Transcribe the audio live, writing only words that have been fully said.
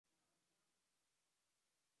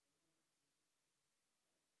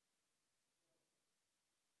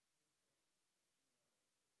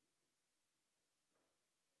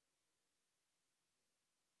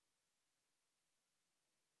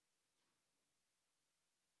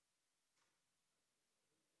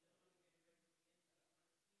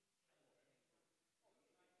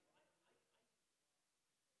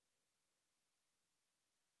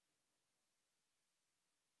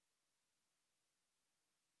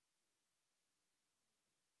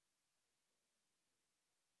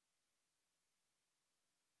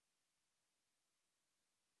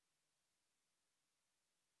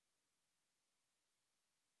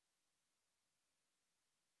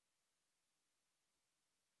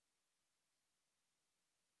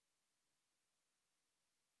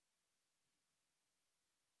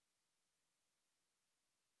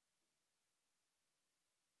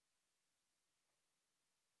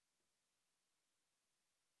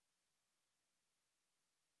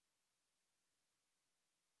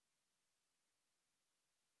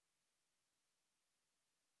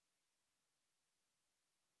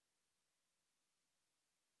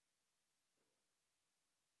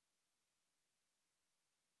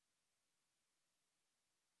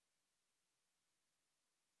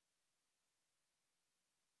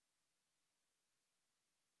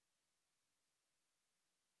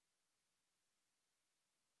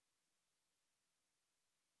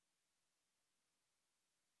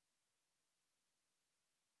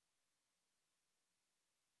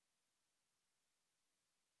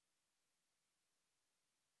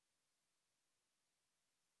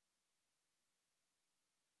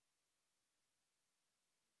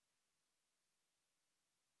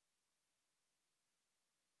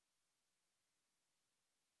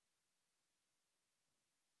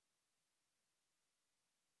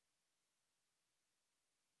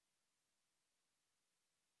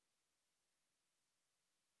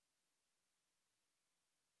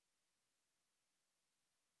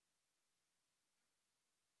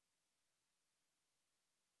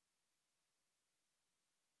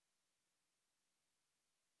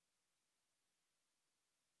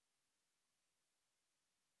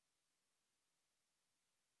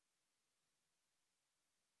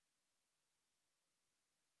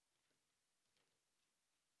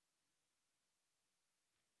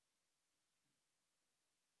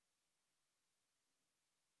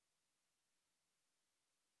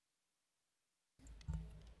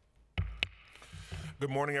Good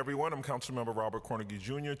morning, everyone. I'm Councilmember Robert Cornegy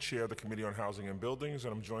Jr., Chair of the Committee on Housing and Buildings,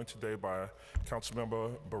 and I'm joined today by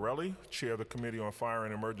Councilmember Borelli, Chair of the Committee on Fire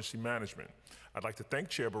and Emergency Management. I'd like to thank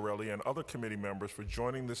Chair Borelli and other committee members for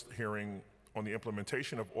joining this hearing on the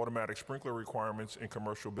implementation of automatic sprinkler requirements in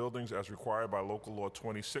commercial buildings as required by Local Law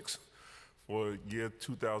 26 for year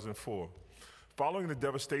 2004. Following the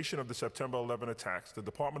devastation of the September 11 attacks, the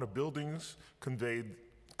Department of Buildings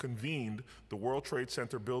convened the World Trade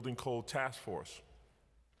Center Building Code Task Force.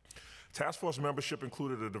 Task Force membership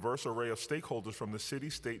included a diverse array of stakeholders from the city,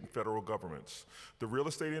 state, and federal governments, the real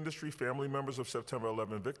estate industry, family members of September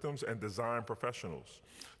 11 victims, and design professionals.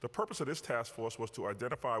 The purpose of this task force was to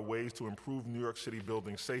identify ways to improve New York City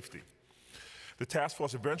building safety. The task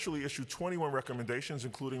force eventually issued 21 recommendations,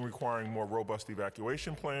 including requiring more robust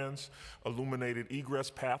evacuation plans, illuminated egress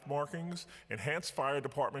path markings, enhanced fire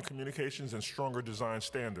department communications, and stronger design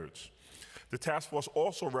standards. The task force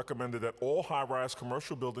also recommended that all high-rise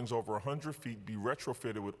commercial buildings over 100 feet be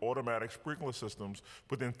retrofitted with automatic sprinkler systems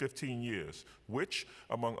within 15 years, which,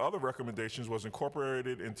 among other recommendations, was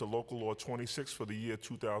incorporated into Local Law 26 for the year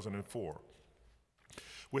 2004.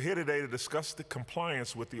 We're here today to discuss the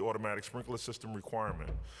compliance with the automatic sprinkler system requirement.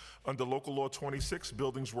 Under Local Law 26,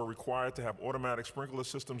 buildings were required to have automatic sprinkler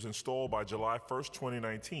systems installed by July 1st,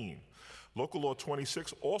 2019. Local Law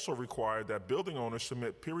 26 also required that building owners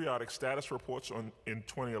submit periodic status reports in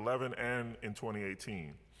 2011 and in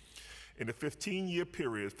 2018. In the 15-year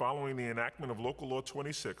period following the enactment of Local Law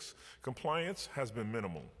 26, compliance has been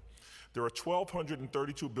minimal. There are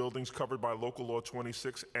 1,232 buildings covered by Local Law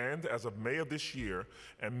 26, and as of May of this year,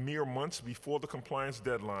 and mere months before the compliance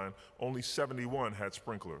deadline, only 71 had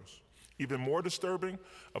sprinklers. Even more disturbing,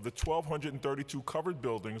 of the 1,232 covered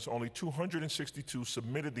buildings, only 262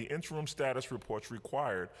 submitted the interim status reports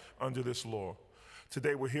required under this law.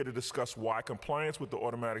 Today, we're here to discuss why compliance with the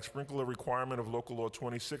automatic sprinkler requirement of Local Law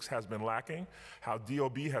 26 has been lacking, how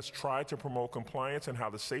DOB has tried to promote compliance, and how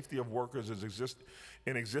the safety of workers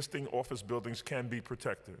in existing office buildings can be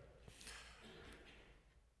protected.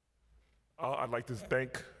 I'd like to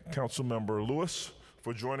thank Councilmember Lewis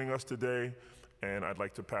for joining us today, and I'd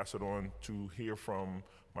like to pass it on to hear from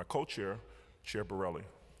my co-chair, Chair Borelli.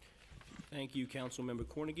 Thank you, Councilmember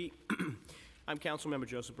Cornegy. I'm Councilmember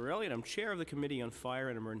Joseph Borelli, and I'm Chair of the Committee on Fire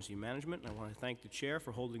and Emergency Management. I want to thank the Chair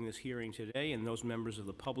for holding this hearing today and those members of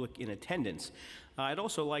the public in attendance. I'd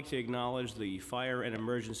also like to acknowledge the Fire and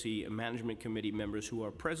Emergency Management Committee members who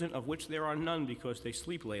are present, of which there are none because they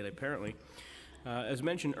sleep late, apparently. As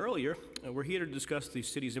mentioned earlier, we're here to discuss the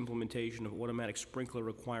city's implementation of automatic sprinkler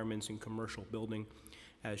requirements in commercial building.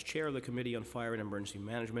 As Chair of the Committee on Fire and Emergency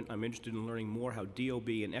Management, I'm interested in learning more how DOB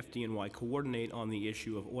and FDNY coordinate on the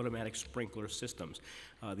issue of automatic sprinkler systems.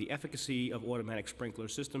 The efficacy of automatic sprinkler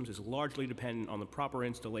systems is largely dependent on the proper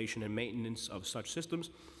installation and maintenance of such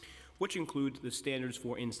systems, which includes the standards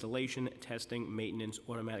for installation, testing, maintenance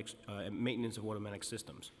of automatic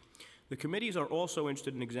systems. The committees are also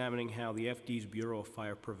interested in examining how the FD's Bureau of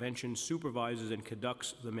Fire Prevention supervises and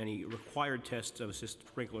conducts the many required tests of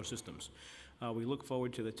sprinkler systems. We look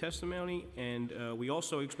forward to the testimony, and we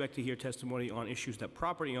also expect to hear testimony on issues that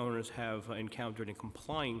property owners have encountered in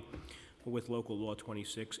complying with Local Law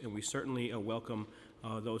 26, and we certainly welcome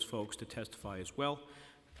those folks to testify as well.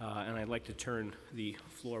 And I'd like to turn the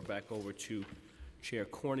floor back over to Chair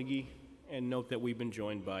Cornegy, and note that we've been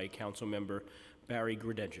joined by Councilmember Barry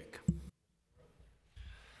Grudenchik.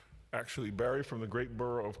 Actually, Barry from the great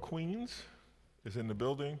borough of Queens is in the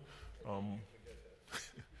building.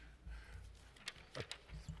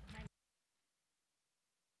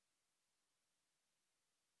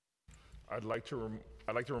 I'd like to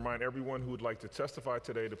remind everyone who would like to testify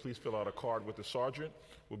today to please fill out a card with the sergeant.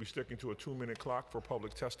 We'll be sticking to a 2-minute clock for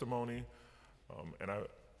public testimony.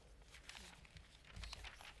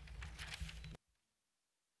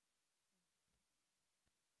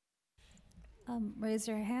 Raise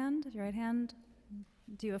your hand, your right hand.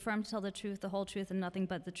 Do you affirm to tell the truth, the whole truth, and nothing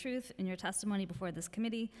but the truth in your testimony before this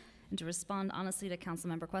committee, and to respond honestly to council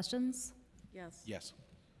member questions? Yes. Yes.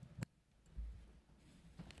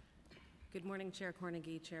 Good morning, Chair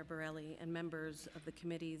Cornegy, Chair Borelli, and members of the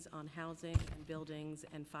Committees on Housing and Buildings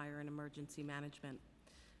and Fire and Emergency Management.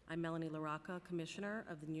 I'm Melanie LaRocca, Commissioner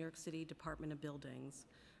of the New York City Department of Buildings.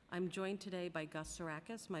 I'm joined today by Gus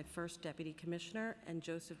Sarakis, my first Deputy Commissioner, and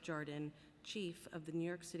Joseph Jardin, Chief of the New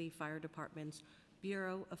York City Fire Department's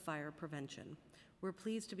Bureau of Fire Prevention. We're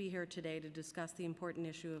pleased to be here today to discuss the important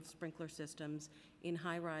issue of sprinkler systems in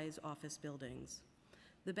high-rise office buildings.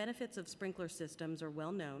 The benefits of sprinkler systems are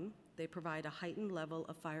well known. They provide a heightened level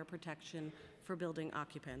of fire protection for building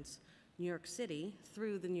occupants. New York City,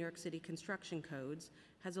 through the New York City construction codes,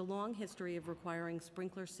 has a long history of requiring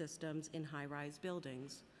sprinkler systems in high-rise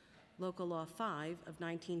buildings. Local Law 5 of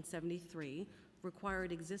 1973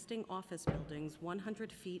 required existing office buildings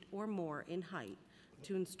 100 feet or more in height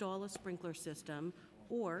to install a sprinkler system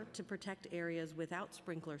or to protect areas without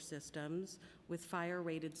sprinkler systems with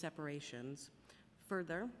fire-rated separations.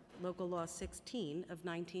 Further, Local Law 16 of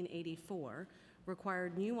 1984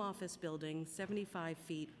 required new office buildings 75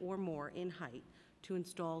 feet or more in height to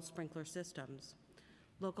install sprinkler systems.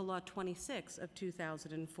 Local Law 26 of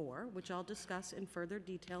 2004, which I'll discuss in further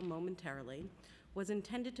detail momentarily, was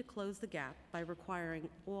intended to close the gap by requiring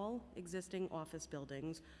all existing office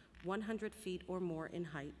buildings 100 feet or more in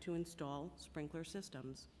height to install sprinkler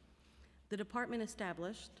systems. The department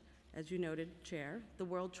established, as you noted, Chair, the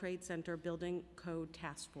World Trade Center Building Code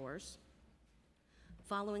Task Force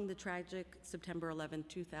following the tragic September 11,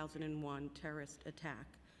 2001 terrorist attack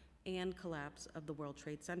and collapse of the World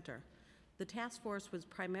Trade Center. The task force was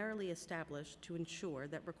primarily established to ensure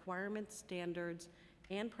that requirements, standards,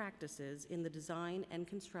 and practices in the design and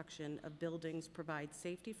construction of buildings provide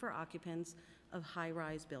safety for occupants of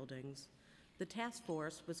high-rise buildings. The task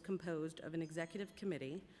force was composed of an executive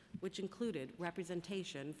committee, which included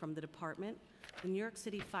representation from the department, the New York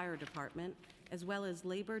City Fire Department, as well as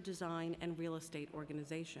labor, design, and real estate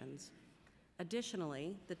organizations.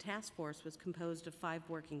 Additionally, the task force was composed of 5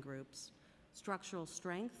 working groups: structural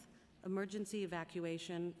strength, emergency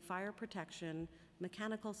evacuation, fire protection,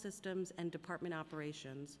 mechanical systems, and department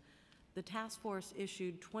operations. The task force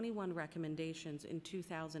issued 21 recommendations in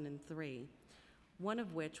 2003, one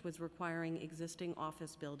of which was requiring existing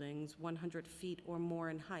office buildings 100 feet or more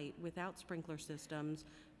in height without sprinkler systems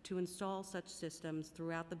to install such systems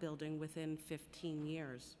throughout the building within 15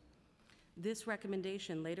 years. This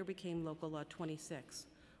recommendation later became Local Law 26,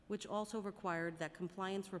 which also required that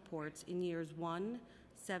compliance reports in years 1,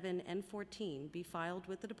 7, and 14 be filed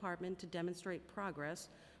with the department to demonstrate progress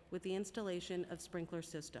with the installation of sprinkler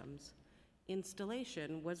systems.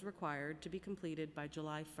 Installation was required to be completed by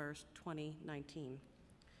July 1st, 2019.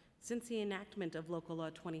 Since the enactment of Local Law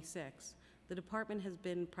 26, the department has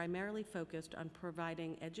been primarily focused on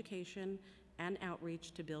providing education and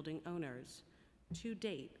outreach to building owners. To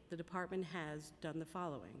date, the department has done the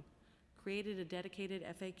following: created a dedicated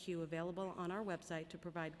FAQ available on our website to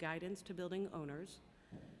provide guidance to building owners,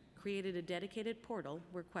 created a dedicated portal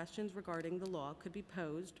where questions regarding the law could be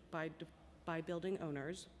posed by building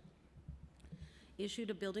owners, issued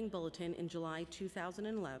a building bulletin in July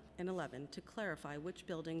 2011 to clarify which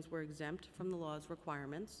buildings were exempt from the law's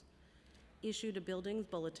requirements, issued a buildings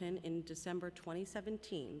bulletin in December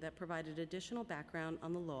 2017 that provided additional background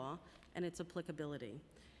on the law and its applicability,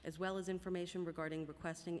 as well as information regarding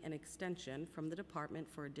requesting an extension from the department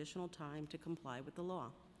for additional time to comply with the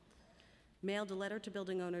law. Mailed a letter to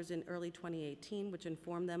building owners in early 2018, which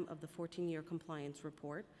informed them of the 14-year compliance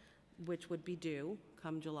report, which would be due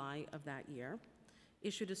come July of that year.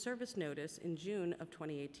 Issued a service notice in June of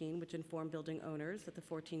 2018, which informed building owners that the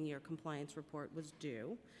 14-year compliance report was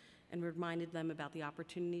due and reminded them about the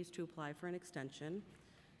opportunities to apply for an extension.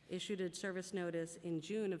 Issued a service notice in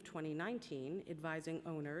June of 2019, advising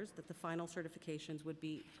owners that the final certifications would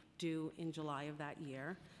be due in July of that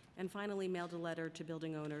year. And finally, mailed a letter to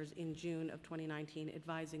building owners in June of 2019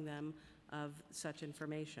 advising them of such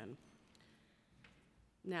information.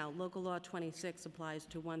 Now, Local Law 26 applies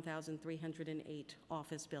to 1,308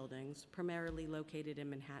 office buildings, primarily located in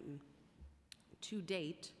Manhattan. To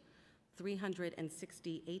date,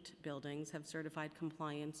 368 buildings have certified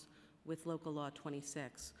compliance with Local Law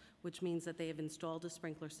 26, which means that they have installed a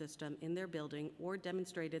sprinkler system in their building or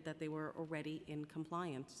demonstrated that they were already in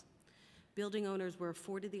compliance. Building owners were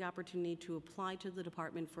afforded the opportunity to apply to the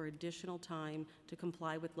department for additional time to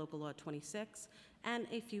comply with Local Law 26, and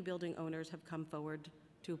a few building owners have come forward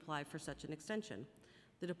to apply for such an extension.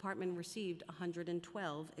 The department received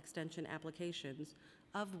 112 extension applications,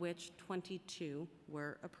 of which 22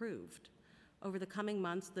 were approved. Over the coming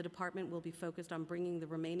months, the department will be focused on bringing the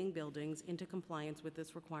remaining buildings into compliance with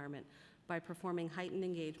this requirement by performing heightened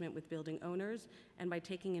engagement with building owners and by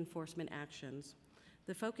taking enforcement actions.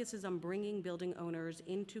 The focus is on bringing building owners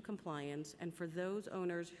into compliance, and for those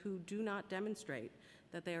owners who do not demonstrate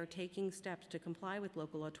that they are taking steps to comply with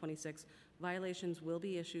Local Law 26, violations will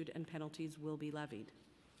be issued and penalties will be levied.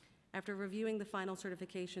 After reviewing the final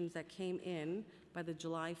certifications that came in by the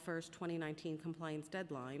July 1st, 2019 compliance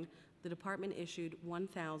deadline, the department issued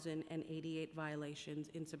 1,088 violations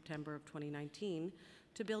in September of 2019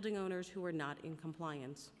 to building owners who were not in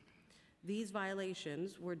compliance. These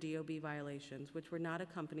violations were DOB violations, which were not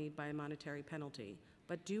accompanied by a monetary penalty,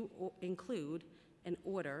 but do include an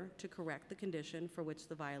order to correct the condition for which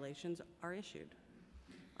the violations are issued.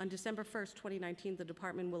 On December 1st, 2019, the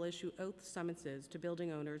department will issue oath summonses to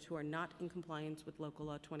building owners who are not in compliance with Local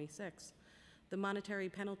Law 26. The monetary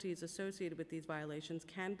penalties associated with these violations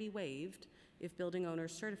can be waived if building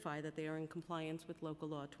owners certify that they are in compliance with Local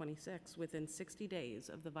Law 26 within 60 days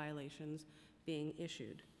of the violations being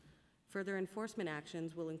issued. Further enforcement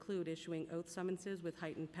actions will include issuing oath summonses with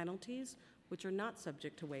heightened penalties, which are not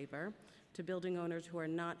subject to waiver, to building owners who are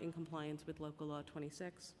not in compliance with Local Law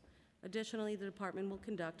 26. Additionally, the department will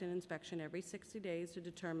conduct an inspection every 60 days to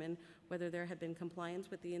determine whether there had been compliance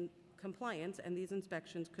with the compliance, and these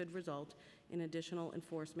inspections could result in additional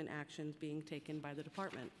enforcement actions being taken by the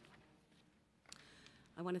department.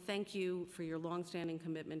 I want to thank you for your longstanding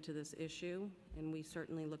commitment to this issue, and we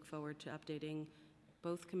certainly look forward to updating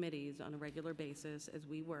both committees on a regular basis as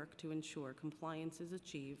we work to ensure compliance is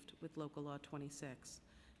achieved with Local Law 26.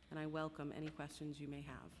 And I welcome any questions you may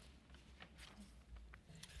have.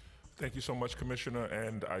 Thank you so much, Commissioner,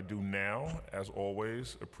 and I do now, as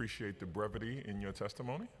always, appreciate the brevity in your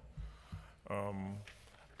testimony.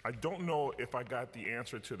 I don't know if I got the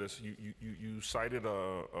answer to this. You cited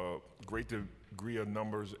a great degree of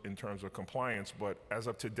numbers in terms of compliance, but as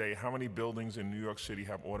of today, how many buildings in New York City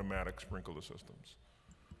have automatic sprinkler systems?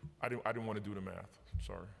 I didn't want to do the math,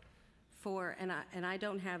 sorry. And I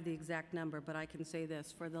don't have the exact number, but I can say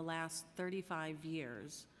this, for the last 35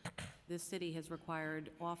 years, this city has required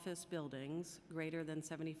office buildings greater than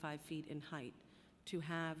 75 feet in height to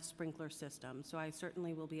have sprinkler systems. So I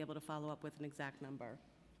certainly will be able to follow up with an exact number.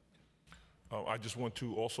 I just want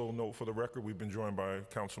to also note for the record, we've been joined by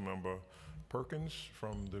Councilmember Perkins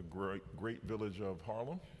from the great village of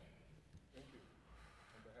Harlem. Thank you.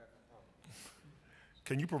 On behalf of Harlem.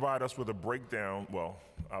 Can you provide us with a breakdown? Well,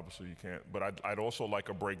 obviously you can't, but I'd also like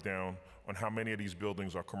a breakdown on how many of these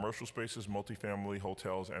buildings are commercial spaces, multifamily,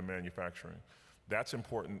 hotels, and manufacturing. That's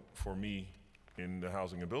important for me in the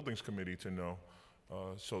Housing and Buildings Committee to know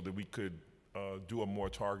so that we could do a more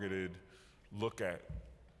targeted look at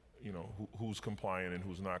who's compliant and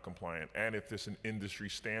who's not compliant, and if there's an industry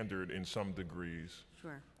standard in some degrees.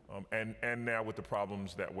 Sure. And now with the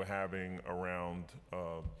problems that we're having around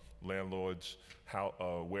landlords,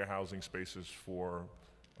 warehousing spaces for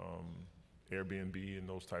Airbnb and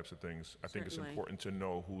those types of things, I think it's important to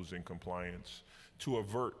know who's in compliance to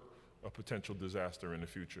avert a potential disaster in the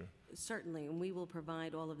future. Certainly, and we will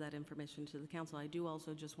provide all of that information to the council. I do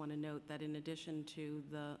also just want to note that in addition to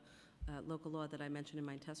the local law that I mentioned in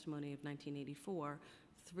my testimony of 1984,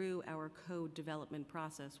 through our code development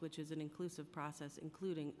process, which is an inclusive process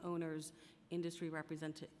including owners, industry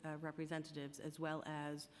representatives, as well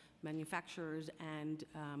as manufacturers and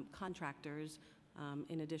contractors,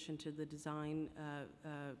 in addition to the design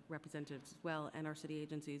representatives as well, and our city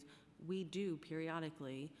agencies, we do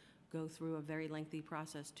periodically go through a very lengthy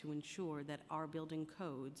process to ensure that our building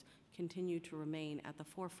codes continue to remain at the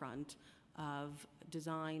forefront of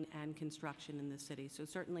design and construction in the city. So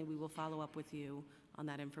certainly we will follow up with you on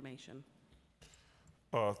that information.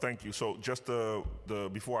 Thank you. So just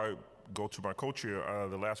before I go to my co-chair,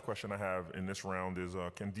 the last question I have in this round is,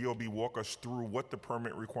 can DOB walk us through what the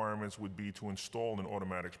permit requirements would be to install an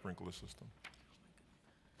automatic sprinkler system?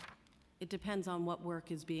 It depends on what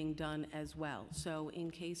work is being done as well. So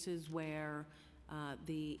in cases where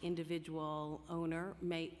the individual owner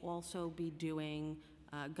may also be doing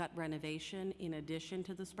gut renovation in addition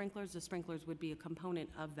to the sprinklers would be a component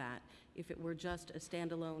of that. If it were just a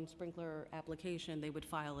standalone sprinkler application, they would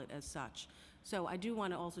file it as such. So I do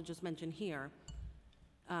want to also just mention here,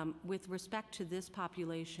 with respect to this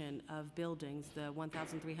population of buildings, the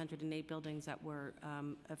 1,308 buildings that were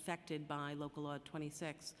affected by Local Law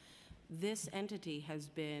 26, this entity has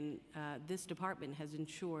been, this department has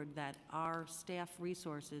ensured that our staff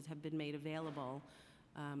resources have been made available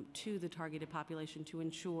to the targeted population to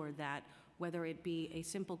ensure that whether it be a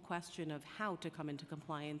simple question of how to come into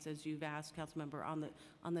compliance, as you've asked, Councilmember,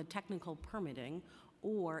 on the technical permitting,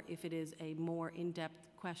 or if it is a more in-depth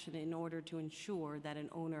question in order to ensure that an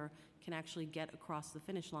owner can actually get across the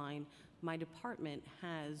finish line, my department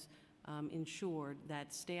has ensured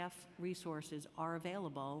that staff resources are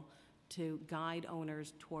available to guide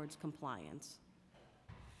owners towards compliance.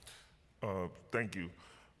 Thank you.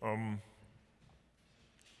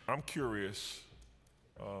 I'm curious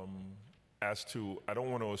as to, I don't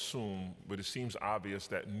want to assume, but it seems obvious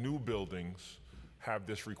that new buildings have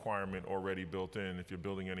this requirement already built in. If you're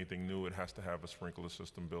building anything new, it has to have a sprinkler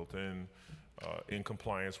system built in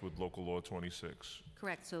compliance with Local Law 26.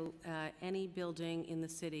 Correct. So any building in the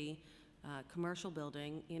city, commercial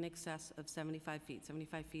building in excess of 75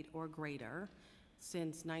 feet or greater,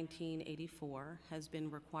 since 1984 has been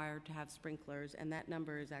required to have sprinklers, and that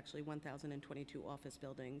number is actually 1,022 office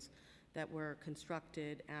buildings that were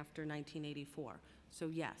constructed after 1984. So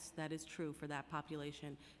yes, that is true for that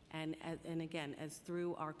population. And again, as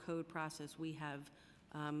through our code process, we have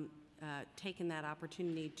taken that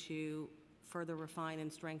opportunity to further refine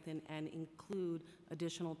and strengthen and include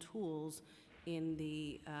additional tools in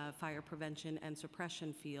the fire prevention and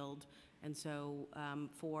suppression field. And so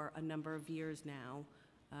for a number of years now,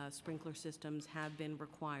 sprinkler systems have been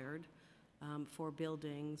required for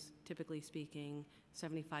buildings, typically speaking,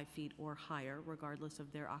 75 feet or higher, regardless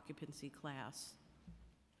of their occupancy class.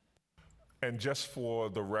 And just for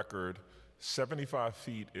the record, 75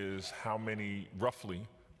 feet is how many, roughly,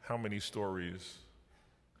 how many stories?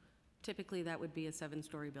 Typically, that would be a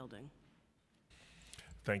 7-story building.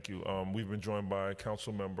 Thank you. We've been joined by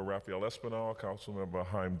Councilmember Rafael Espinal, Councilmember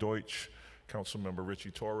Haim Deutsch, Councilmember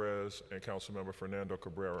Richie Torres, and Councilmember Fernando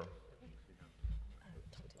Cabrera.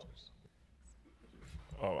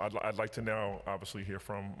 I'd like to now obviously hear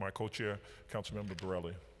from my co-chair, Councilmember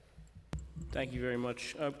Borelli. Thank you very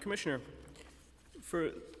much. Commissioner,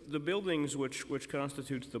 for the buildings which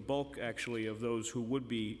constitutes the bulk, actually, of those who would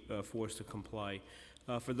be forced to comply,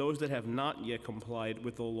 for those that have not yet complied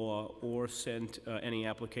with the law or sent any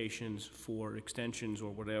applications for extensions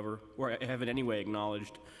or whatever, or have in any way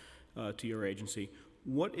acknowledged to your agency,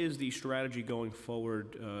 what is the strategy going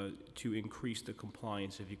forward to increase the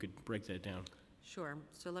compliance, if you could break that down? Sure.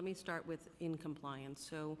 So let me start with in compliance.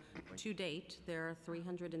 So to date, there are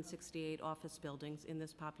 368 office buildings in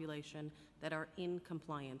this population that are in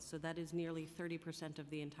compliance. So that is nearly 30% of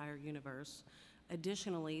the entire universe.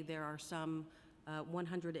 Additionally, there are some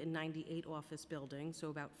 198 office buildings, so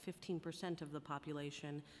about 15% of the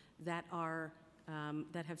population, that are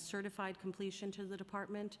that have certified completion to the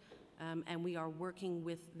department, and we are working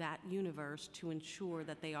with that universe to ensure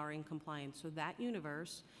that they are in compliance. So that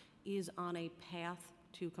universe is on a path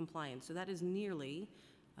to compliance. So that is nearly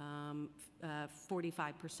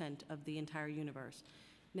 45% of the entire universe.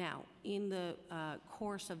 Now, in the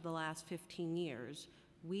course of the last 15 years,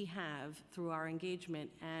 we have, through our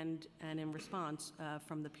engagement and in response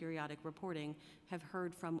from the periodic reporting, have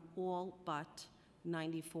heard from all but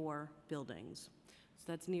 94 buildings. So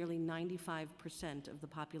that's nearly 95% of the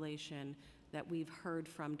population that we've heard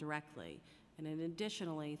from directly. And then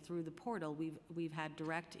additionally, through the portal, we've had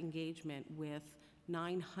direct engagement with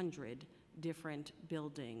 900 different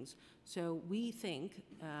buildings. So we think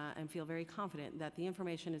and feel very confident that the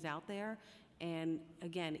information is out there. And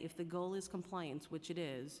again, if the goal is compliance, which it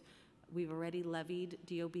is, we've already levied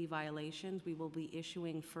DOB violations. We will be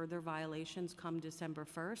issuing further violations come December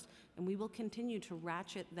 1st, and we will continue to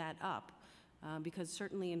ratchet that up because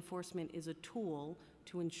certainly enforcement is a tool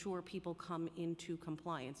to ensure people come into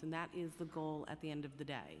compliance, and that is the goal at the end of the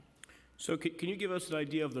day. So can you give us an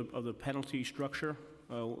idea of the penalty structure?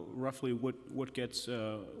 Roughly what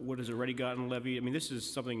has already gotten levied? I mean, this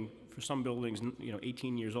is something for some buildings,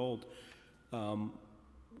 18 years old.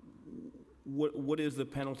 What is the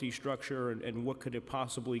penalty structure, and what could it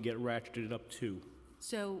possibly get ratcheted up to?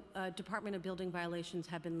 So Department of Building violations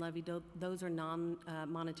have been levied. Those are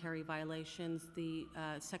non-monetary violations. The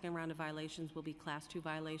second round of violations will be Class 2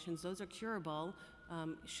 violations. Those are curable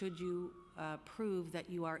should you prove that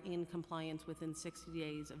you are in compliance within 60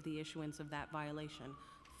 days of the issuance of that violation.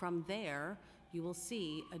 From there, you will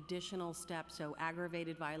see additional steps, so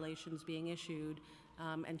aggravated violations being issued,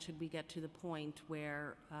 and should we get to the point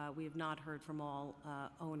where we have not heard from all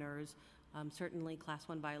owners, certainly Class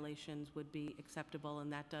 1 violations would be acceptable,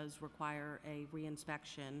 and that does require a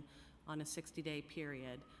reinspection on a 60-day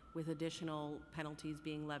period with additional penalties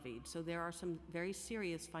being levied. So there are some very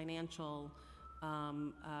serious financial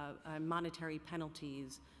monetary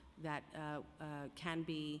penalties that can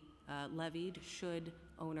be levied should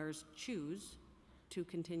owners choose to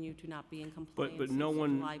continue to not be in compliance but no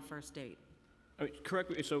one, July 1st date. I mean, correct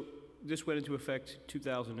me, so this went into effect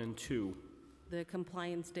 2002. The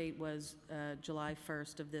compliance date was July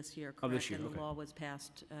 1st of this year, correct? Of this year, and okay. the law was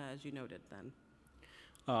passed, as you noted then.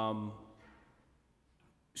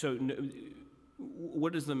 So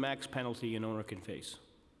what is the max penalty an owner can face?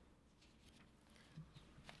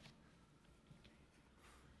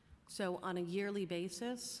 So on a yearly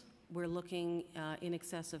basis, we're looking in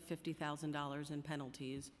excess of $50,000 in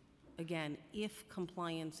penalties. Again, if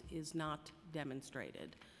compliance is not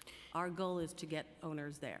demonstrated. Our goal is to get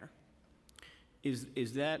owners there.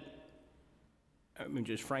 Is that, I mean,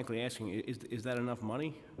 just frankly asking, is that enough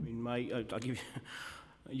money? I mean, I'll give you,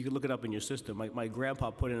 You can look it up in your system. My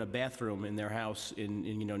grandpa put in a bathroom in their house in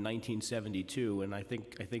 1972, and I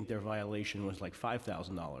think their violation was like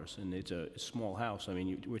 $5,000, and it's a small house. I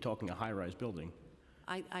mean, we're talking a high-rise building.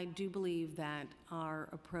 I do believe that our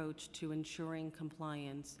approach to ensuring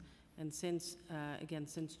compliance, and since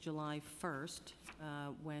July 1st,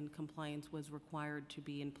 when compliance was required to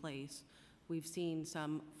be in place, we've seen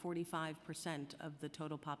some 45% of the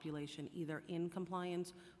total population either in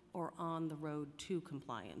compliance or on the road to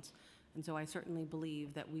compliance. And so I certainly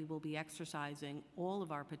believe that we will be exercising all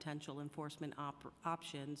of our potential enforcement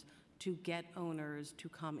options to get owners to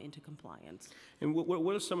come into compliance. And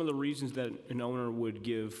what are some of the reasons that an owner would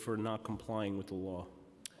give for not complying with the law?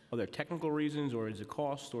 Are there technical reasons, or is it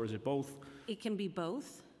cost, or is it both? It can be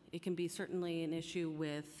both. It can be certainly an issue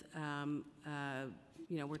with,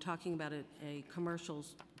 we're talking about a commercial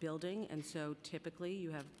building, and so typically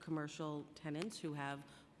you have commercial tenants who have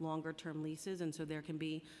longer-term leases, and so there can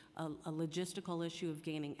be a logistical issue of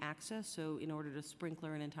gaining access. So in order to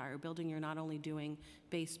sprinkler an entire building, you're not only doing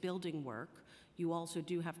base building work, you also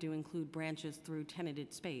do have to include branches through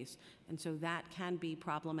tenanted space, and so that can be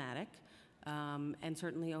problematic. And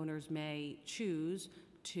certainly owners may choose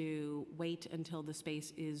to wait until the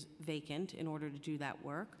space is vacant in order to do that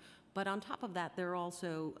work. But on top of that, there are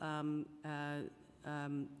also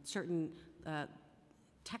certain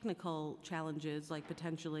technical challenges, like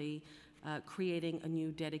potentially creating a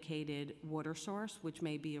new dedicated water source, which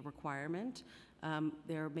may be a requirement.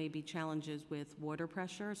 There may be challenges with water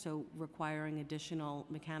pressure, so requiring additional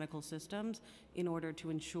mechanical systems in order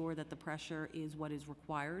to ensure that the pressure is what is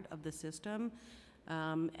required of the system,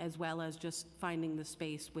 as well as just finding the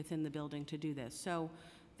space within the building to do this. So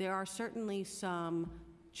there are certainly some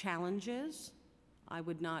challenges. I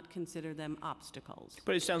would not consider them obstacles.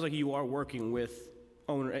 But it sounds like you are working with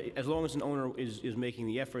owner, as long as an owner is making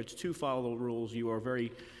the efforts to follow the rules, you are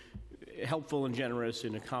very helpful and generous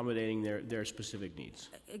in accommodating their specific needs.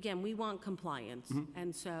 Again, we want compliance,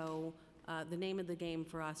 and so the name of the game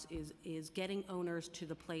for us is getting owners to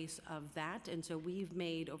the place of that, and so we've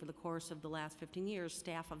made, over the course of the last 15 years,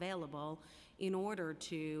 staff available in order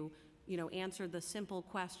to answer the simple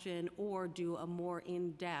question or do a more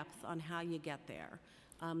in-depth on how you get there.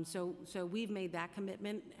 So we've made that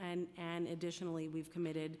commitment, and additionally, we've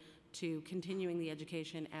committed to continuing the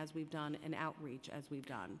education as we've done and outreach as we've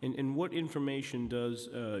done. And what information does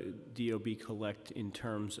DOB collect in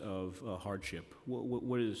terms of hardship?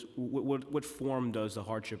 What form does the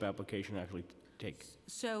hardship application actually take?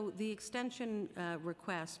 So the extension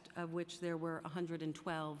request, of which there were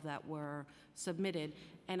 112 that were submitted,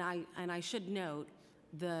 and I should note,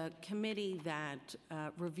 the committee that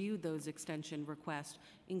reviewed those extension requests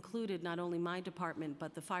included not only my department,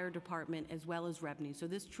 but the fire department as well as revenue. So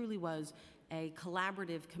this truly was a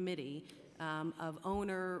collaborative committee of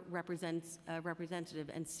owner, representative,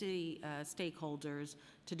 and city stakeholders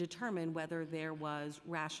to determine whether there was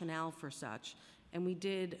rationale for such. And we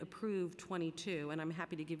did approve 22, and I'm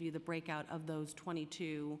happy to give you the breakout of those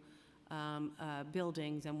 22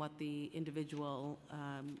 buildings and what the individual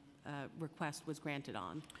request was granted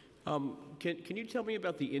on. Can you tell me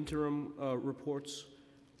about the interim reports?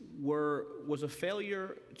 Was a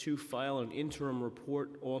failure to file an interim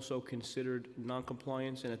report also considered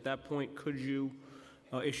noncompliance? And at that point, could you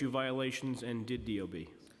issue violations, and did DOB?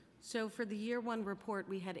 So for the year 1 report,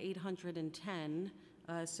 we had 810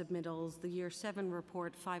 submittals. The year 7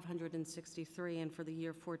 report, 563, and for the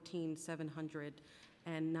year 14,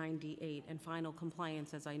 798. And final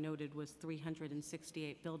compliance, as I noted, was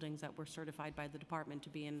 368 buildings that were certified by the department to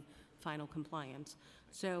be in final compliance.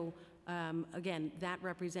 So again, that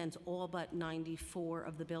represents all but 94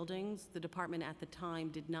 of the buildings. The department at the time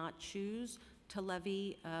did not choose to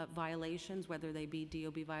levy violations, whether they be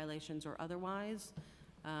DOB violations or otherwise.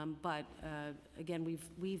 But again,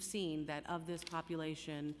 we've seen that of this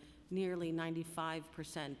population, nearly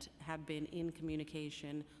 95% have been in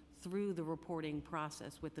communication through the reporting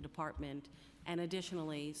process with the department, and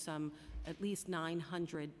additionally, at least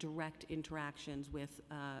 900 direct interactions with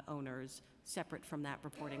owners separate from that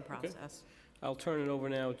reporting process. Okay. I'll turn it over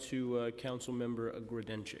now to Councilmember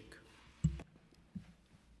Grodenchik.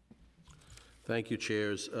 Thank you,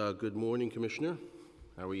 Chairs. Good morning, Commissioner.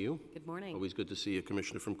 How are you? Good morning. Always good to see a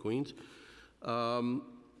Commissioner from Queens.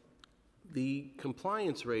 The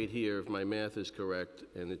compliance rate here, if my math is correct,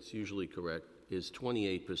 and it's usually correct, is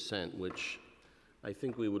 28%, which I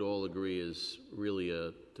think we would all agree is really,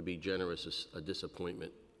 to be generous, a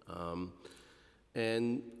disappointment.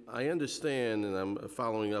 And I understand, and I'm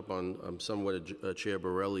following up on somewhat Chair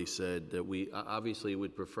Borelli said, that we obviously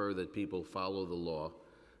would prefer that people follow the law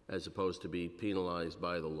as opposed to be penalized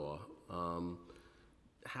by the law.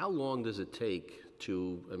 how long does it take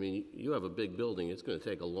to, I mean, you have a big building, it's going to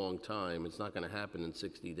take a long time. It's not going to happen in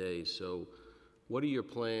 60 days. So what are your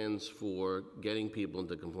plans for getting people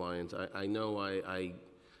into compliance? I know I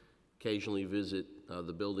occasionally visit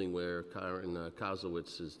the building where Karen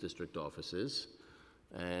Kozowitz's district office is,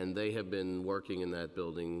 and they have been working in that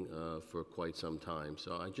building for quite some time.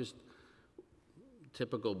 So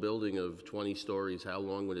typical building of 20 stories, how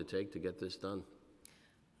long would it take to get this done?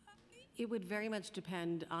 It would very much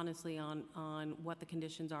depend, honestly, on what the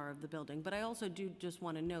conditions are of the building. But I also do just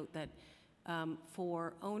want to note that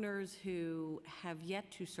for owners who have yet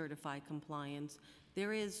to certify compliance,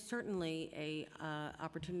 there is certainly a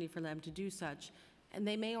opportunity for them to do such, and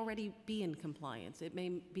they may already be in compliance. It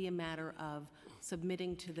may be a matter of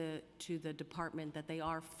submitting to the department that they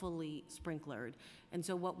are fully sprinklered. And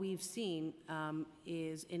so what we've seen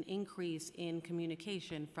is an increase in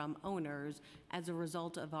communication from owners as a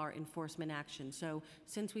result of our enforcement action. So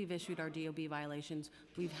since we've issued our DOB violations,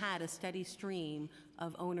 we've had a steady stream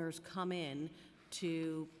of owners come in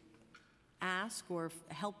to ask or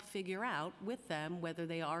help figure out with them whether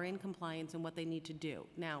they are in compliance and what they need to do.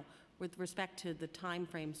 Now, with respect to the time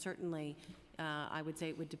frame, certainly I would say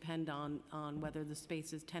it would depend on whether the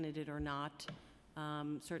space is tenanted or not.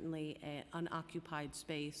 Certainly an unoccupied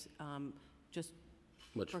space, just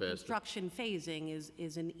Much for faster. construction phasing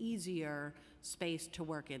is an easier space to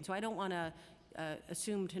work in. So I don't want to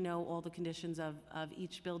assume to know all the conditions of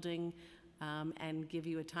each building and give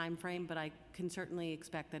you a time frame, but I can certainly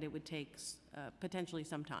expect that it would take potentially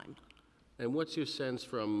some time. And what's your sense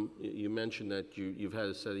from, you mentioned that you've had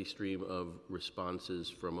a steady stream of responses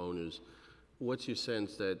from owners. What's your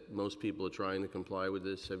sense that most people are trying to comply with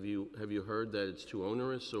this? Have you heard that it's too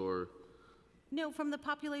onerous, or? No, from the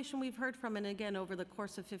population we've heard from, and again, over the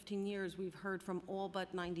course of 15 years, we've heard from all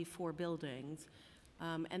but 94 buildings.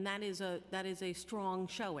 And that is a strong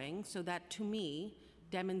showing, so that to me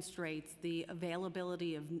demonstrates the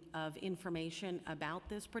availability of information about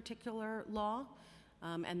this particular law.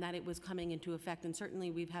 And that it was coming into effect. And certainly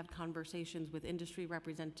we've had conversations with industry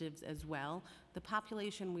representatives as well. The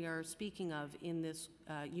population we are speaking of in this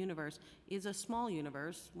universe is a small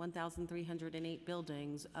universe, 1,308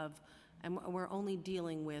 buildings, and we're only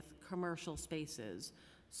dealing with commercial spaces.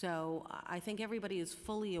 So I think everybody is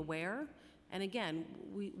fully aware. And again,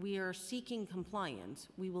 we are seeking compliance.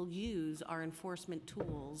 We will use our enforcement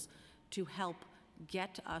tools to help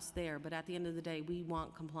get us there. But at the end of the day, we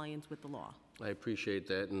want compliance with the law. I appreciate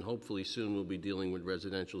that, and hopefully soon we'll be dealing with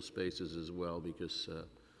residential spaces as well, because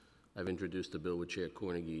I've introduced a bill with Chair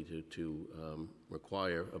Cornegie to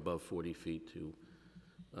require above 40 feet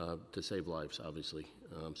to save lives, obviously.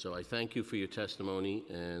 So I thank you for your testimony,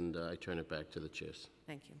 and I turn it back to the chairs.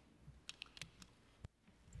 Thank you.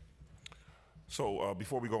 So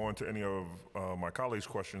before we go on to any of my colleagues'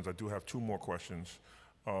 questions, I do have two more questions.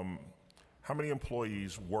 How many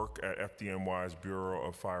employees work at FDNY's Bureau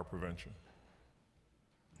of Fire Prevention?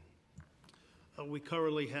 We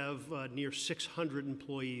currently have near 600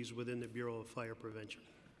 employees within the Bureau of Fire Prevention.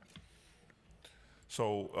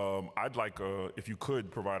 So I'd like, if you could,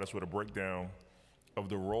 provide us with a breakdown of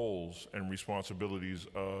the roles and responsibilities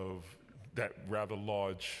of that rather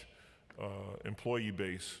large employee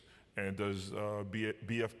base, and does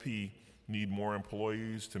BFP need more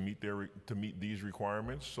employees to meet these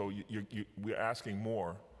requirements? So we're asking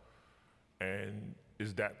more, and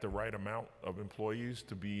is that the right amount of employees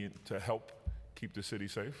to help keep the city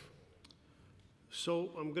safe? So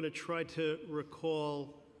I'm going to try to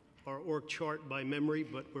recall our org chart by memory,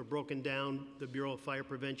 but we're broken down, the Bureau of Fire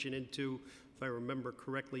Prevention, into, if I remember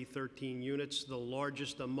correctly, 13 units. The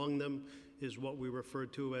largest among them is what we refer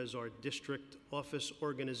to as our district office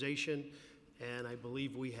organization, and I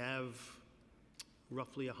believe we have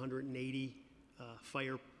roughly 180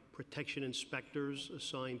 fire protection inspectors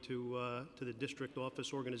assigned to the district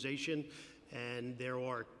office organization, and there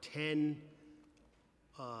are 10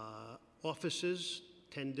 offices,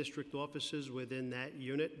 10 district offices within that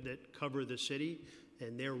unit that cover the city,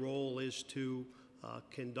 and their role is to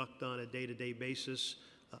conduct on a day-to-day basis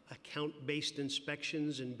account-based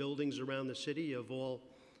inspections in buildings around the city of all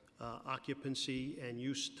occupancy and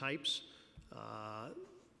use types.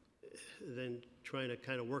 Then trying to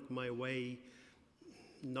kind of work my way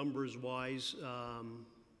numbers-wise,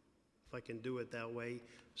 if I can do it that way.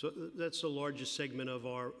 So that's the largest segment of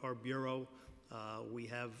our bureau. We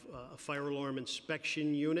have a fire alarm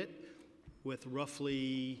inspection unit with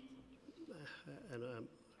roughly, and I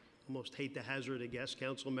almost hate to hazard a guess,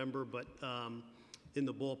 council member, but in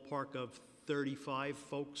the ballpark of 35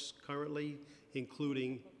 folks currently,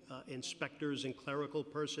 including inspectors and clerical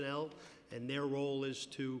personnel, and their role is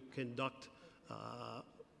to conduct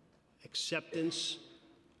acceptance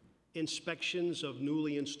inspections of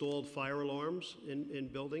newly installed fire alarms in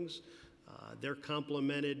buildings. They're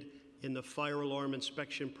complemented in the fire alarm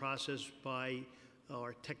inspection process by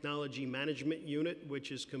our technology management unit,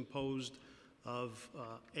 which is composed of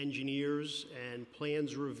engineers and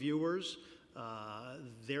plans reviewers.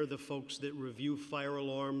 They're the folks that review fire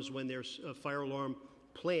alarms when there's fire alarm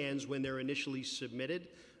plans when they're initially submitted.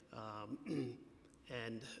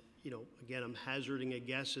 And, you know, again, I'm hazarding a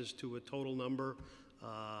guess as to a total number,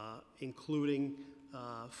 including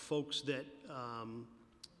folks that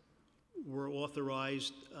were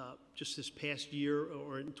authorized just this past year,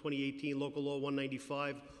 or in 2018, Local Law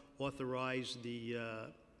 195 authorized the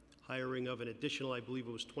hiring of an additional, I believe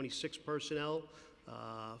it was 26 personnel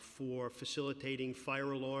for facilitating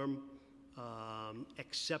fire alarm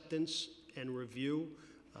acceptance and review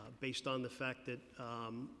based on the fact that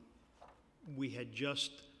we had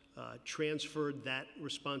just transferred that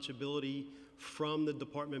responsibility from the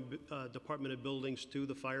Department of Buildings to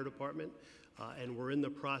the Fire Department, and we're in the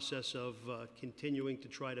process of continuing to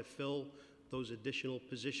try to fill those additional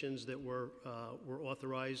positions that were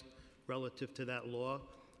authorized relative to that law.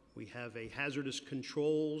 We have a hazardous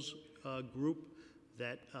controls group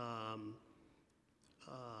that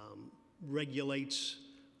regulates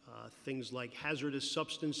things like hazardous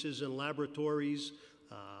substances in laboratories,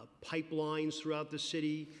 pipelines throughout the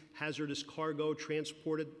city, hazardous cargo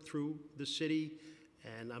transported through the city,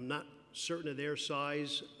 and I'm not certain of their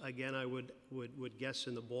size. Again, I would guess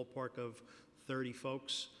in the ballpark of 30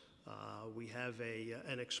 folks. We have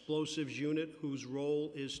an explosives unit whose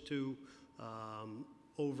role is to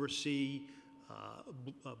oversee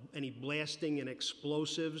any blasting and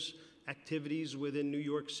explosives activities within New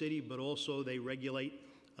York City, but also they regulate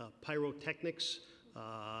pyrotechnics,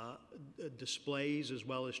 displays, as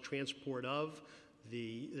well as transport of.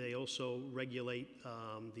 They also regulate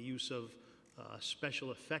the use of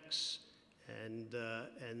special effects, and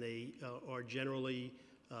they are generally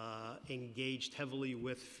engaged heavily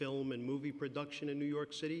with film and movie production in New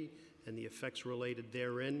York City and the effects related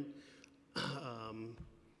therein.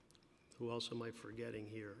 Who else am I forgetting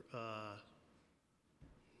here?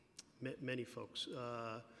 Many folks.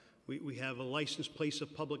 We have a licensed place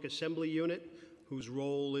of public assembly unit whose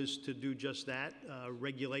role is to do just that,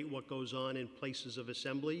 regulate what goes on in places of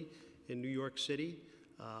assembly in New York City.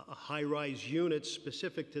 A high-rise unit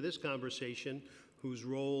specific to this conversation whose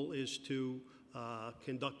role is to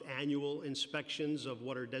conduct annual inspections of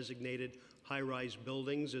what are designated high-rise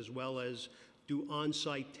buildings, as well as do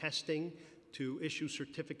on-site testing to issue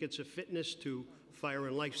certificates of fitness to fire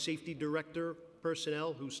and life safety director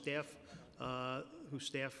personnel who staff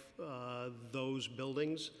those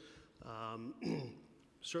buildings.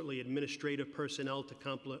 Certainly administrative personnel to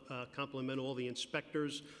complement all the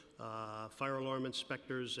inspectors, fire alarm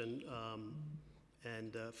inspectors and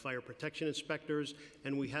fire protection inspectors.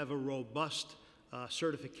 And we have a robust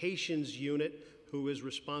certifications unit who is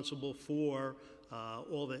responsible for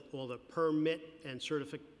all the permit and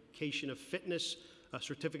certification of fitness,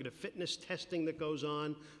 certificate of fitness testing that goes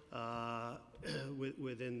on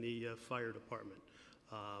within the fire department.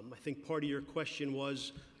 I think part of your question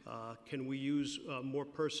was, can we use more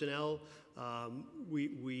personnel?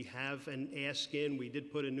 We have an ask in. We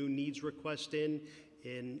did put a new needs request in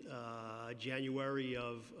January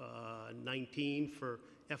of 19 for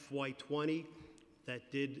FY20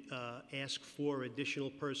 that did ask for additional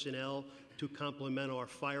personnel to complement our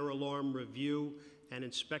fire alarm review and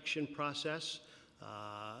inspection process.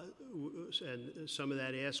 And some of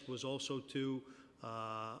that ask was also to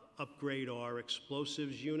upgrade our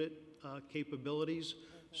explosives unit capabilities.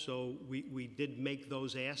 So we did make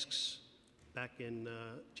those asks back in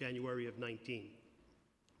January of 19.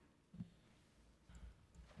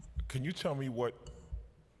 Can you tell me what,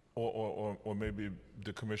 or maybe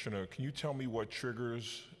the commissioner, can you tell me what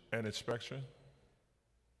triggers an inspection?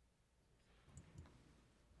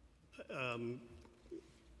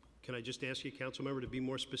 Can I just ask you, council member, to be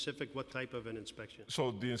more specific? What type of an inspection?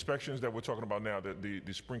 So the inspections that we're talking about now,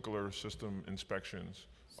 the sprinkler system inspections,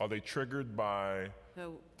 are they triggered by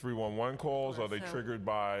 311 calls? Are they triggered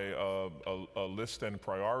by a list and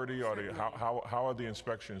priority? Are they, how are the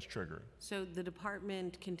inspections triggered? So the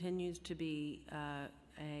department continues to be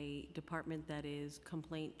a department that is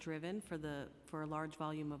complaint-driven for a large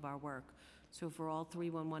volume of our work. So for all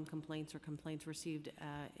 311 complaints or complaints received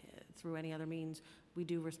through any other means, we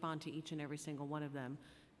do respond to each and every single one of them.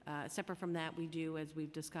 Separate from that, we do, as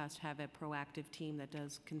we've discussed, have a proactive team that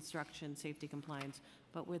does construction safety compliance.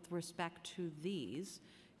 But with respect to these,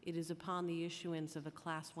 it is upon the issuance of a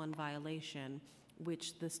Class 1 violation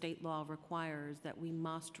which the state law requires that we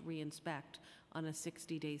must re-inspect on a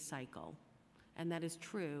 60-day cycle. And that is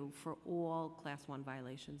true for all Class 1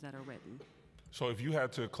 violations that are written. So if you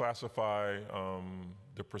had to classify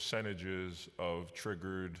the percentages of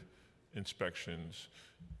triggered inspections,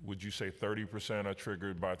 would you say 30% are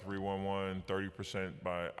triggered by 311, 30%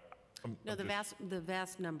 by? No, the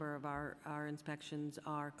vast number of our inspections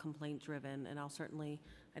are complaint-driven, and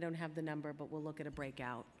I don't have the number, but we'll look at a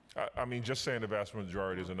breakout. I mean, just saying the vast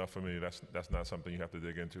majority is enough for me. That's not something you have to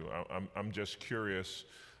dig into. I'm just curious,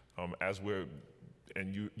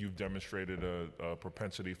 and you've demonstrated a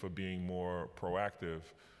propensity for being more proactive.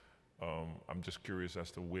 I'm just curious as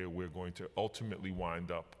to where we're going to ultimately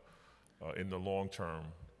wind up in the long term.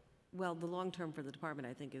 Well, the long term for the department,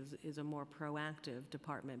 I think, is a more proactive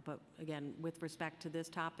department. But again, with respect to this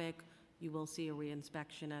topic, you will see a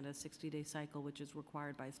reinspection at a 60-day cycle, which is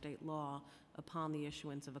required by state law upon the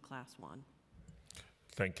issuance of a Class 1.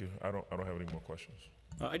 Thank you. I don't have any more questions.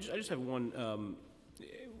 I just have one.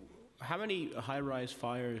 How many high-rise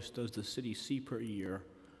fires does the city see per year?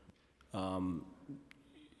 Do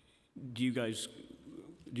you guys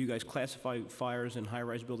classify fires in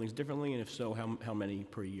high-rise buildings differently, and if so, how many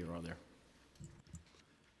per year are there?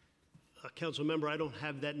 Council member, I don't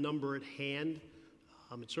have that number at hand.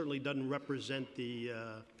 It certainly doesn't represent the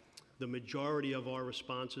majority of our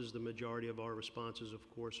responses. The majority of our responses, of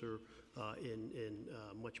course, are in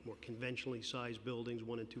much more conventionally sized buildings,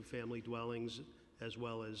 1- and 2-family dwellings, as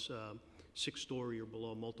well as 6-story or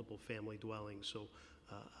below multiple family dwellings. So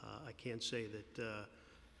I can't say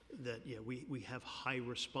that we have high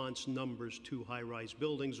response numbers to high-rise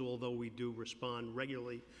buildings, although we do respond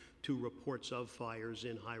regularly to reports of fires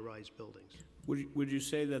in high-rise buildings. Would you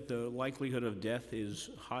say that the likelihood of death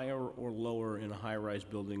is higher or lower in a high-rise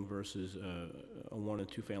building versus a 1- and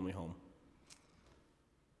 2-family home?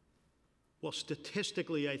 Well,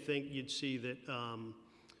 statistically, I think you'd see that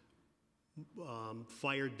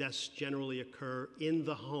fire deaths generally occur in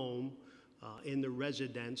the home, in the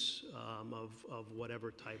residence of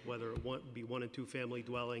whatever type, whether it be 1- and 2-family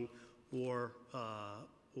dwelling or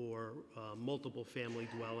multiple family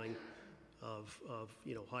dwelling of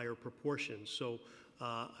higher proportions. So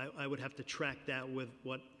I would have to track that with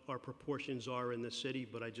what our proportions are in the city,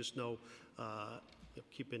 but I just know,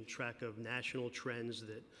 keeping track of national trends,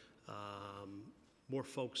 that more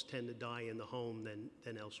folks tend to die in the home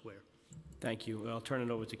than elsewhere. Thank you. I'll turn it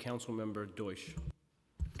over to Councilmember Deutsch.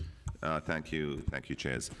 Thank you,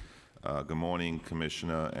 Chairs. Good morning,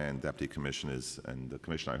 Commissioner and Deputy Commissioners. And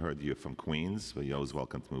Commissioner, I heard you're from Queens, but you're always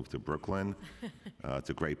welcome to move to Brooklyn. It's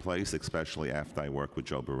a great place, especially after I work with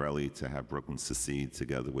Joe Borelli to have Brooklyn secede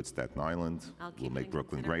together with Staten Island. We'll make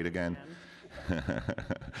Brooklyn great again.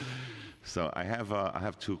 So I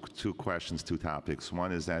have two questions, 2 topics.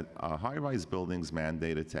 One is that high-rise buildings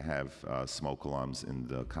mandated to have smoke alarms in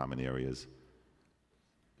the common areas?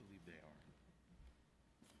 I believe they are.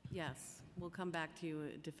 Yes, we'll come back to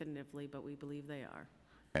you definitively, but we believe they are.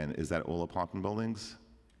 And is that all apartment buildings?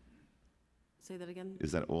 Say that again?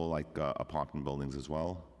 Is that all like apartment buildings as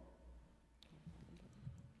well?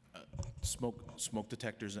 Smoke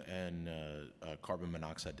detectors and carbon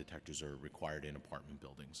monoxide detectors are required in apartment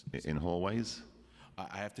buildings. In hallways?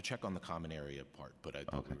 I have to check on the common area part, but I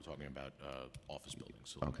think we were talking about office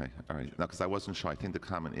buildings. So Okay, all right. No, because I wasn't sure. I think the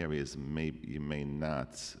common areas may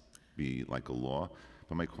not be like a law.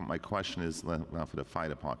 But my question is now for the fire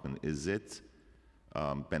department: is it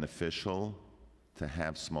beneficial to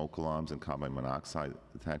have smoke alarms and carbon monoxide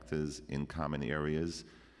detectors in common areas?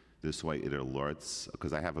 This way it alerts,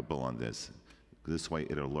 because I have a bill on this, this way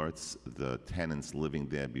it alerts the tenants living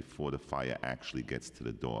there before the fire actually gets to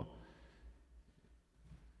the door.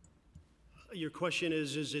 Your question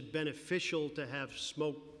is it beneficial to have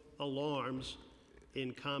smoke alarms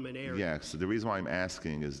in common areas? Yeah, so the reason why I'm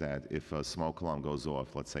asking is that if a smoke alarm goes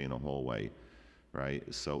off, let's say in a hallway, right,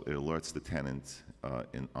 so it alerts the tenant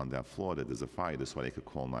on that floor that there's a fire, this way they could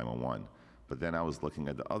call 911. But then I was looking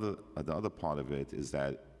at the other part of it is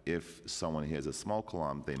that if someone hears a smoke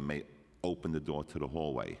alarm, they may open the door to the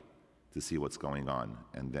hallway to see what's going on,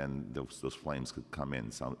 and then those flames could come in.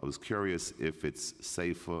 So I was curious if it's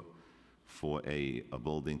safer for a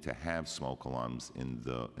building to have smoke alarms in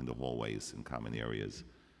the hallways in common areas.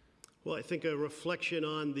 Well, I think a reflection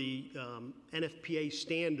on the NFPA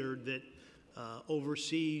standard that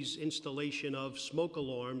oversees installation of smoke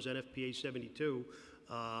alarms, NFPA 72,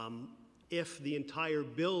 if the entire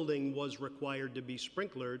building was required to be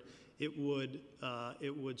sprinklered, it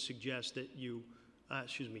would suggest that you,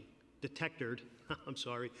 detectored, I'm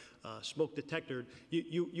sorry, smoke detectored,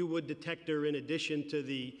 you would detector in addition to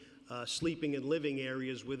the sleeping and living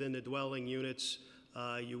areas within the dwelling units,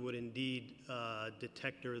 you would indeed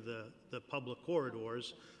detector the public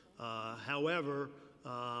corridors. However,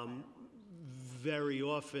 very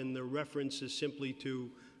often the reference is simply to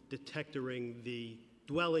detectoring the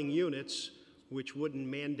dwelling units, which wouldn't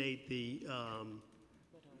mandate the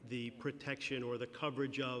protection or the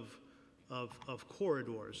coverage of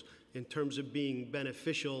corridors. In terms of being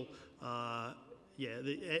beneficial,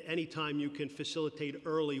 anytime you can facilitate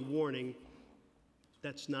early warning,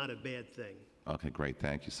 that's not a bad thing. Okay, great.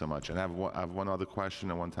 Thank you so much. And I have one other question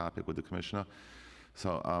and one topic with the Commissioner.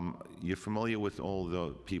 So you're familiar with all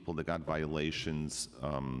the people that got violations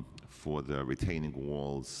for the retaining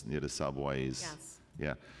walls near the subways? Yes.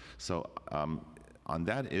 Yeah. So on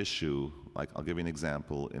that issue, like I'll give you an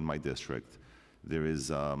example. In my district, there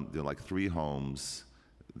are like 3 homes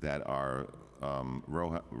that are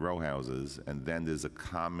row houses, and then there's a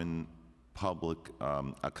common public,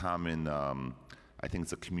 I think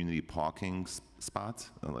it's a community parking spot,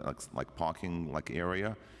 like parking like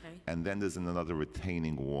area, Okay. and then there's another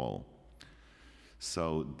retaining wall.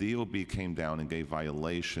 So DOB came down and gave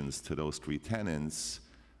violations to those 3 tenants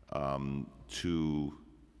to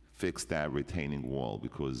fix that retaining wall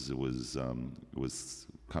because it was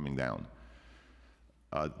coming down.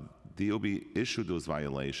 DOB issued those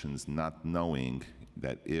violations not knowing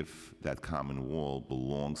that if that common wall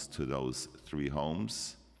belongs to those 3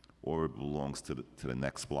 homes or it belongs to the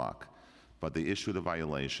next block. But they issued the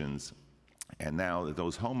violations, and now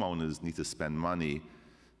those homeowners need to spend money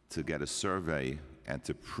to get a survey and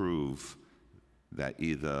to prove that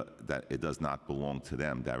that it does not belong to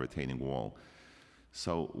them, that retaining wall.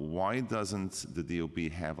 So why doesn't the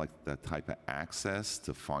DOB have like that type of access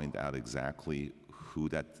to find out exactly who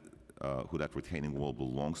that retaining wall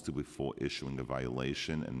belongs to before issuing a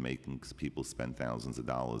violation and making people spend thousands of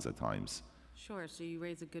dollars at times? Sure, so you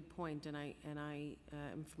raise a good point, and I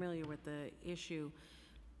am familiar with the issue.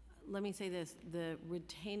 Let me say this,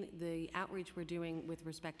 the outreach we're doing with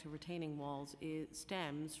respect to retaining walls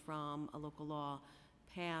stems from a local law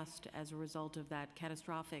passed as a result of that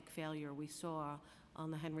catastrophic failure we saw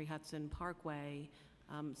on the Henry Hudson Parkway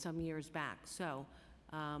some years back. So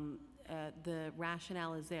the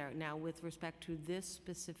rationale is there. Now, with respect to this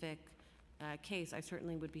specific case, I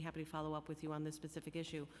certainly would be happy to follow up with you on this specific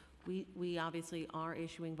issue. We obviously are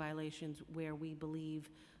issuing violations where we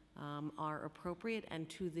believe are appropriate and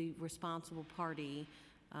to the responsible party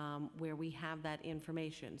where we have that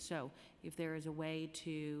information. So if there is a way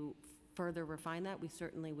to further refine that, we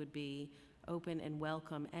certainly would be open and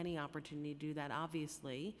welcome any opportunity to do that.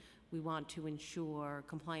 Obviously, we want to ensure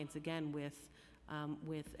compliance again with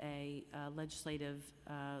a legislative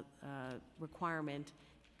requirement,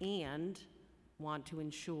 and want to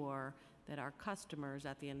ensure that our customers,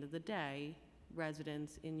 at the end of the day,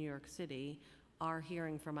 residents in New York City, are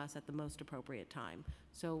hearing from us at the most appropriate time.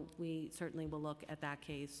 So we certainly will look at that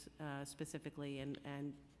case specifically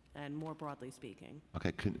and more broadly speaking.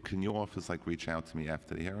 Okay, can your office like reach out to me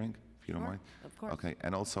after the hearing, if you don't mind? Of course. Okay,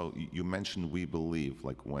 and also you mentioned we believe,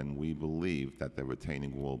 like when we believe that the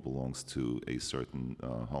retaining wall belongs to a certain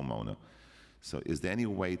homeowner. So is there any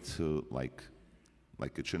way to like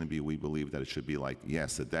it shouldn't be we believe, that it should be like,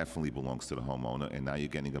 yes, it definitely belongs to the homeowner, and now you're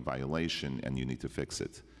getting a violation and you need to fix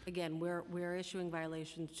it? Again, we're issuing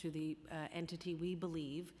violations to the entity we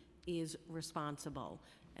believe is responsible.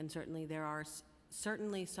 And certainly there are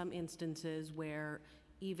certainly some instances where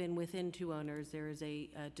even within 2 owners, there is a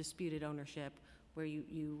disputed ownership where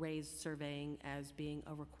you raise surveying as being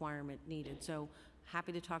a requirement needed. So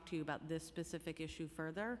happy to talk to you about this specific issue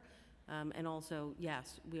further. And also,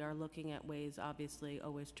 yes, we are looking at ways, obviously,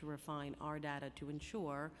 always to refine our data to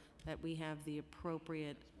ensure that we have the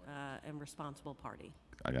appropriate and responsible party.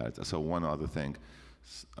 I got it. So one other thing,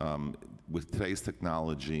 with today's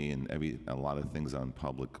technology and a lot of things on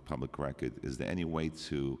public record, is there any way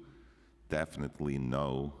to definitely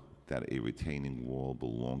know that a retaining wall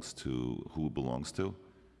belongs to who it belongs to?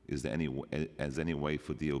 Is there any way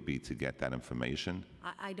for DOB to get that information?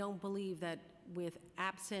 I don't believe that with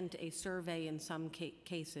absent a survey in some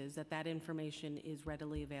cases that information is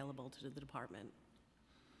readily available to the department.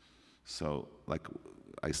 So, like,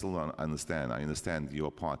 I still don't understand. I understand your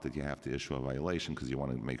part that you have to issue a violation because you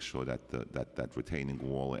want to make sure that that retaining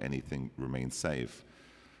wall or anything remains safe.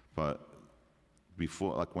 But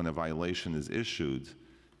before, like, when a violation is issued,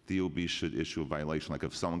 DOB should issue a violation. Like,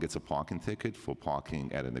 if someone gets a parking ticket for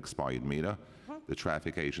parking at an expired meter, the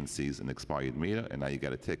traffic agent sees an expired meter, and now you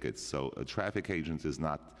get a ticket. So a traffic agent is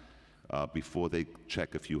not, before they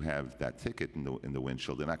check if you have that ticket in the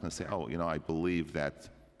windshield, they're not going to say, oh, you know, I believe that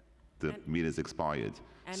the meter is expired.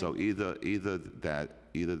 So either that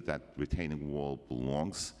either that retaining wall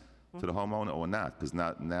belongs to the homeowner or not, because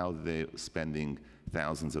now they're spending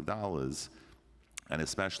thousands of dollars, and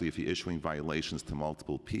especially if you're issuing violations to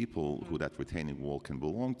multiple people who that retaining wall can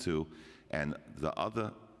belong to, and the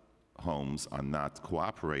other homes are not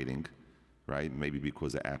cooperating, right? Maybe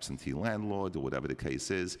because of absentee landlord or whatever the case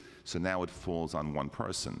is. So now it falls on one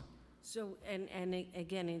person. So, and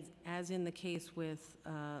again, as in the case with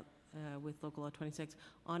Local Law 26,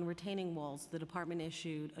 on retaining walls, the department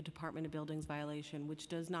issued a Department of Buildings violation, which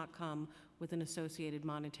does not come with an associated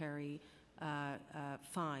monetary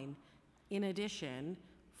fine. In addition,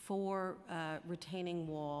 for retaining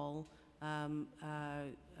wall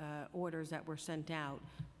orders that were sent out,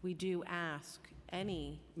 we do ask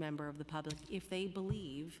any member of the public if they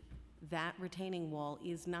believe that retaining wall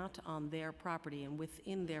is not on their property and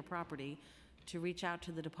within their property to reach out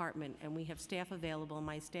to the department. And we have staff available.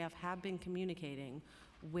 My staff have been communicating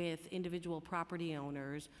with individual property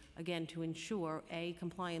owners, again, to ensure, A,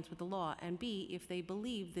 compliance with the law, and B, if they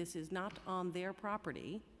believe this is not on their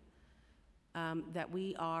property, that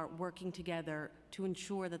we are working together to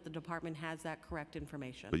ensure that the department has that correct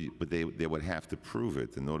information. But they would have to prove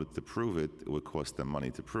it. In order to prove it, it would cost them money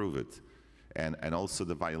to prove it. And also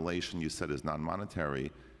the violation you said is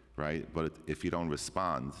non-monetary, right? But if you don't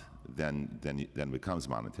respond, then it becomes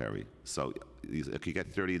monetary. So if you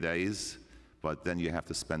get 30 days, but then you have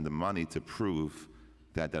to spend the money to prove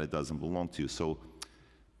that it doesn't belong to you. So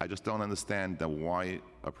I just don't understand that why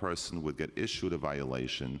a person would get issued a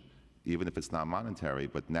violation, even if it's not monetary,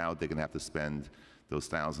 but now they're gonna have to spend those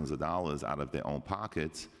thousands of dollars out of their own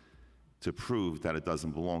pockets to prove that it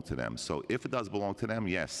doesn't belong to them. So if it does belong to them,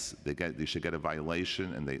 yes, they should get a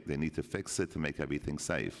violation and they need to fix it to make everything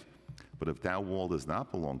safe. But if that wall does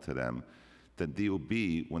not belong to them, then DOB,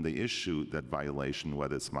 when they issue that violation,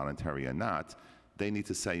 whether it's monetary or not, they need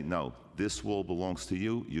to say, no, this wall belongs to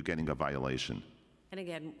you, you're getting a violation. And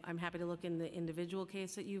again, I'm happy to look in the individual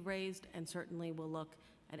case that you raised, and certainly will look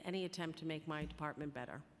at any attempt to make my department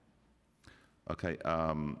better. Okay.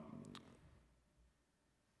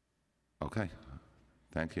 Okay.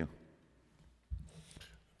 Thank you.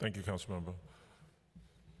 Thank you, Councilmember.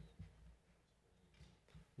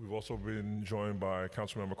 We've also been joined by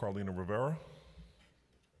Councilmember Carlina Rivera.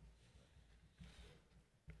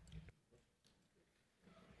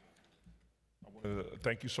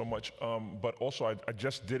 Thank you so much. But also, I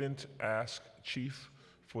just didn't ask Chief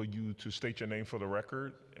for you to state your name for the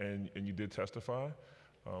record, and you did testify.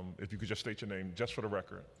 If you could just state your name, just for the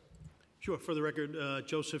record. Sure. For the record,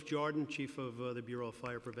 Joseph Jordan, Chief of the Bureau of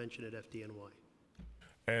Fire Prevention at FDNY.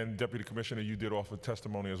 And Deputy Commissioner, you did offer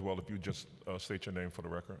testimony as well, if you just state your name for the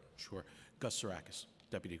record. Sure. Gus Sarakis,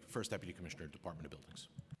 First Deputy Commissioner, Department of Buildings.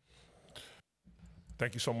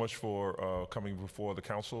 Thank you so much for coming before the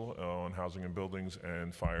Council on Housing and Buildings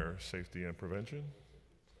and Fire Safety and Prevention.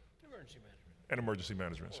 Emergency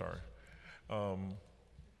Management, sorry.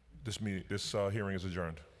 This hearing is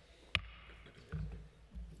adjourned.